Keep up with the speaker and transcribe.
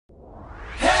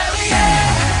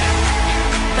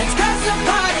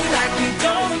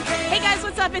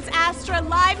up? It's Astra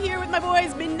live here with my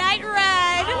boys Midnight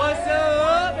Red. What's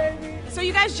up, baby? So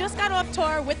you guys just got off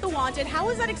tour with The Wanted. How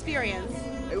was that experience?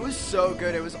 It was so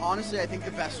good. It was honestly, I think,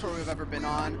 the best tour we've ever been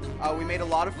on. We made a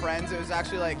lot of friends. It was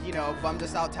actually like, bummed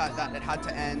us out that it had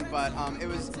to end, but it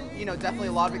was, definitely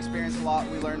a lot of experience, a lot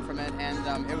we learned from it,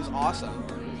 and it was awesome.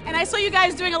 And I saw you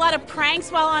guys doing a lot of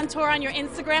pranks while on tour on your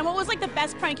Instagram. What was like the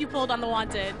best prank you pulled on The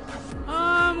Wanted?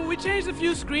 We changed a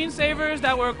few screensavers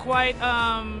that were quite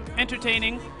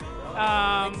entertaining.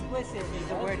 Explicit is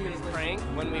the word he was prank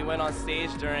when we went on stage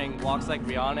during Walks Like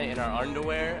Rihanna in our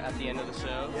underwear at the end of the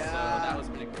show. Yeah. So that was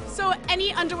pretty cool. So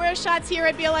any underwear shots here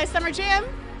at BLI Summer Jam?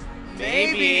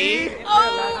 Maybe.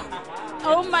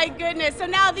 Oh my goodness. So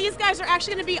now these guys are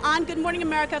actually going to be on Good Morning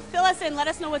America. Fill us in. Let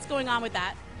us know what's going on with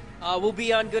that. We'll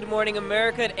be on Good Morning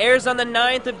America. It airs on the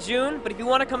 9th of June, but if you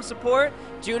want to come support,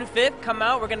 June 5th, come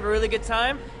out. We're going to have a really good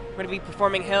time. We're going to be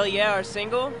performing Hell Yeah, our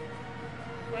single.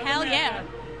 Hell yeah.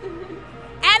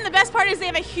 And the best part is they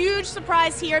have a huge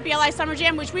surprise here at BLI Summer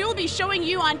Jam, which we will be showing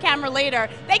you on camera later.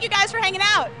 Thank you guys for hanging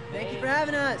out. Thank you for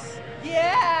having us.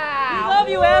 Yeah. We love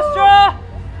you, Astra.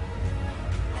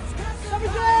 Summer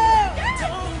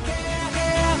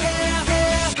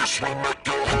Jam.